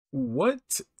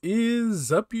What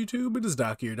is up, YouTube? It is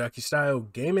Doc here, Style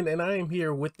Gaming, and I am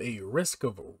here with a Risk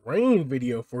of Rain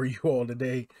video for you all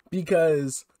today,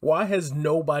 because why has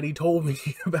nobody told me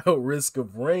about Risk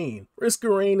of Rain? Risk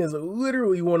of Rain is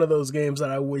literally one of those games that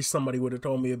I wish somebody would have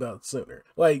told me about sooner.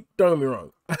 Like, don't get me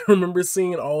wrong, I remember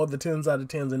seeing all of the 10s out of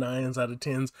 10s and 9s out of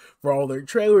 10s for all their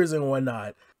trailers and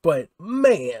whatnot, but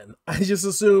man, I just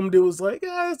assumed it was like,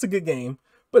 it's a good game.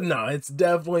 But no, it's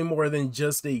definitely more than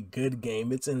just a good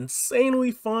game. It's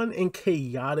insanely fun and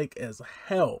chaotic as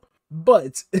hell,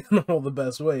 but in all the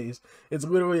best ways. It's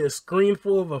literally a screen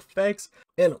full of effects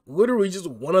and literally just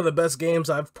one of the best games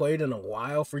I've played in a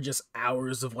while for just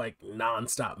hours of like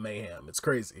non-stop mayhem. It's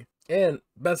crazy. And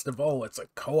best of all, it's a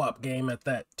co-op game at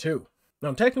that too.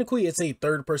 Now, technically, it's a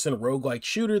third-person roguelike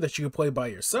shooter that you can play by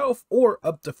yourself or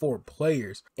up to 4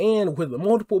 players. And with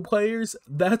multiple players,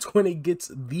 that's when it gets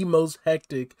the most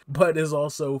hectic, but is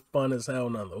also fun as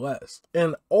hell nonetheless.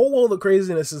 And all while the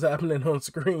craziness is happening on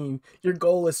screen, your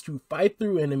goal is to fight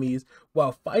through enemies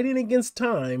while fighting against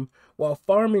time, while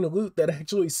farming loot that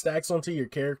actually stacks onto your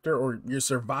character or your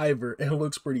survivor and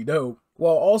looks pretty dope,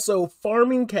 while also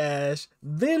farming cash,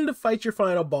 then to fight your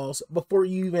final boss before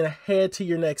you even head to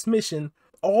your next mission,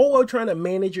 all while trying to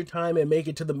manage your time and make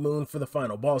it to the moon for the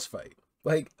final boss fight.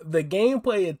 Like, the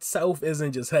gameplay itself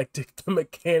isn't just hectic, the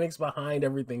mechanics behind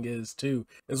everything is too.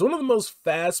 It's one of the most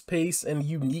fast-paced and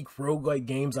unique roguelike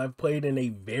games I've played in a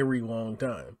very long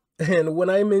time. And when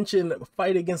I mention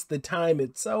fight against the time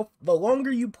itself, the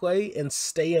longer you play and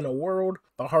stay in a world,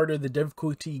 the harder the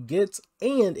difficulty gets,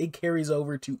 and it carries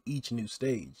over to each new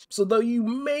stage. So though you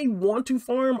may want to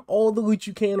farm all the loot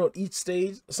you can on each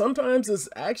stage, sometimes it's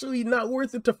actually not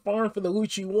worth it to farm for the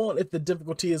loot you want if the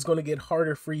difficulty is going to get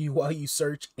harder for you while you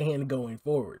search and going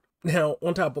forward. Now,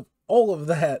 on top of all of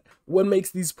that, what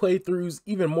makes these playthroughs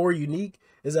even more unique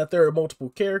is that there are multiple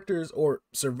characters or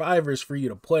survivors for you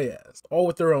to play as, all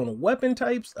with their own weapon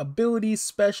types, abilities,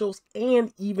 specials,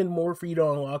 and even more for you to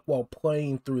unlock while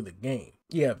playing through the game.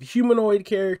 You have humanoid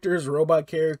characters, robot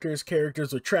characters,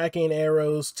 characters with tracking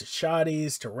arrows, to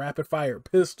shotties, to rapid fire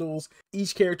pistols.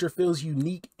 Each character feels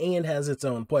unique and has its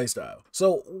own playstyle,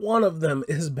 so one of them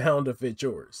is bound to fit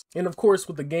yours. And of course,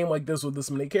 with a game like this with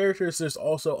this many characters, there's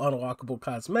also unlockable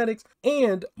cosmetics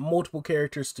and multiple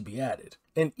characters to be added.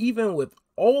 And even with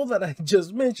all that I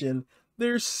just mentioned,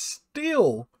 there's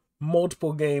still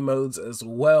multiple game modes as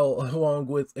well, along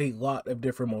with a lot of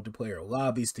different multiplayer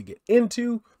lobbies to get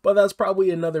into, but that's probably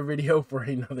another video for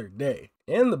another day.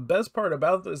 And the best part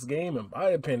about this game, in my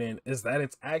opinion, is that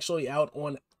it's actually out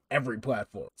on every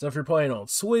platform. So if you're playing on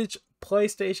Switch,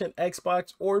 PlayStation,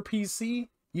 Xbox, or PC,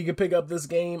 you can pick up this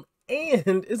game,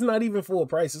 and it's not even full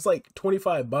price. It's like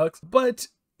 25 bucks, but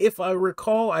if I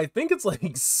recall, I think it's like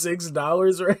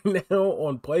 $6 right now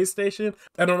on PlayStation.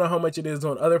 I don't know how much it is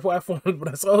on other platforms, but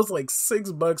I saw it's like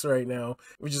 $6 right now,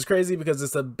 which is crazy because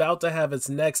it's about to have its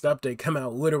next update come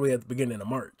out literally at the beginning of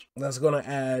March. That's going to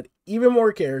add even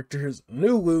more characters,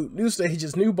 new loot, new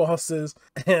stages, new bosses,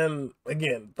 and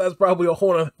again, that's probably a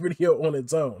whole other video on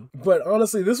its own. But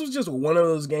honestly, this was just one of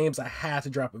those games I had to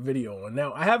drop a video on.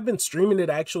 Now, I have been streaming it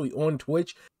actually on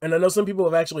Twitch, and I know some people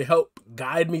have actually helped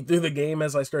guide me through the game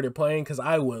as I started playing because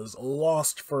I was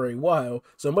lost for a while,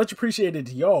 so much appreciated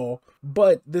to y'all.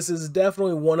 But this is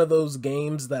definitely one of those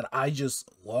games that I just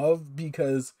love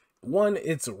because, one,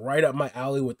 it's right up my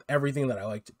alley with everything that I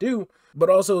like to do, but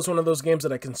also it's one of those games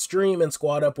that I can stream and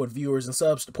squad up with viewers and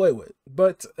subs to play with.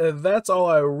 But that's all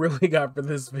I really got for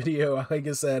this video. Like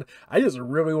I said, I just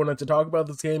really wanted to talk about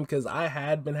this game because I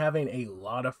had been having a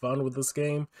lot of fun with this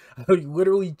game. I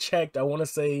literally checked, I want to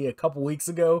say a couple weeks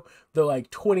ago, the like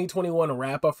 2021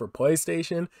 wrap up for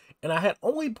PlayStation, and I had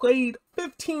only played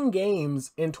 15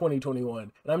 games in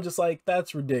 2021, and I'm just like,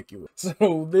 that's ridiculous.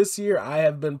 So this year I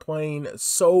have been playing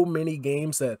so many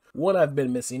games that, one, I've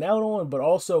been missing out on, but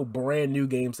also brand new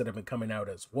games that have been coming out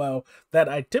as well that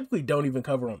I typically don't even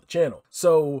cover on the channel.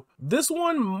 So this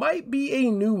one might be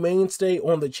a new mainstay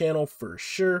on the channel for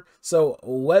sure, so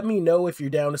let me know if you're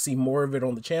down to see more of it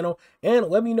on the channel, and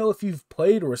let me know if you've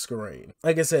played Risk of Rain.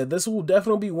 Like I said, this will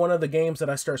definitely be one of the games that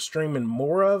I start streaming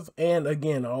more of, and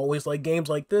again, I always like games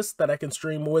like this that I can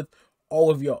stream with all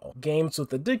of y'all. Games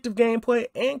with addictive gameplay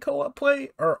and co-op play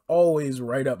are always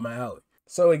right up my alley.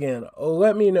 So again,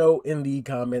 let me know in the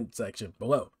comment section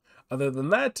below. Other than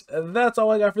that, that's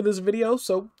all I got for this video,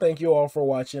 so thank you all for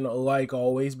watching. Like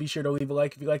always, be sure to leave a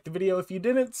like if you liked the video. If you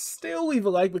didn't, still leave a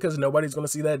like because nobody's going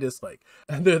to see that dislike.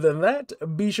 Other than that,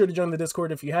 be sure to join the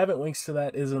Discord if you haven't. Links to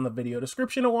that is in the video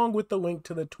description, along with the link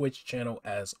to the Twitch channel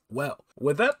as well.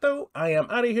 With that though, I am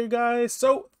out of here, guys,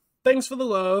 so thanks for the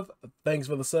love, thanks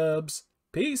for the subs,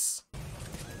 peace.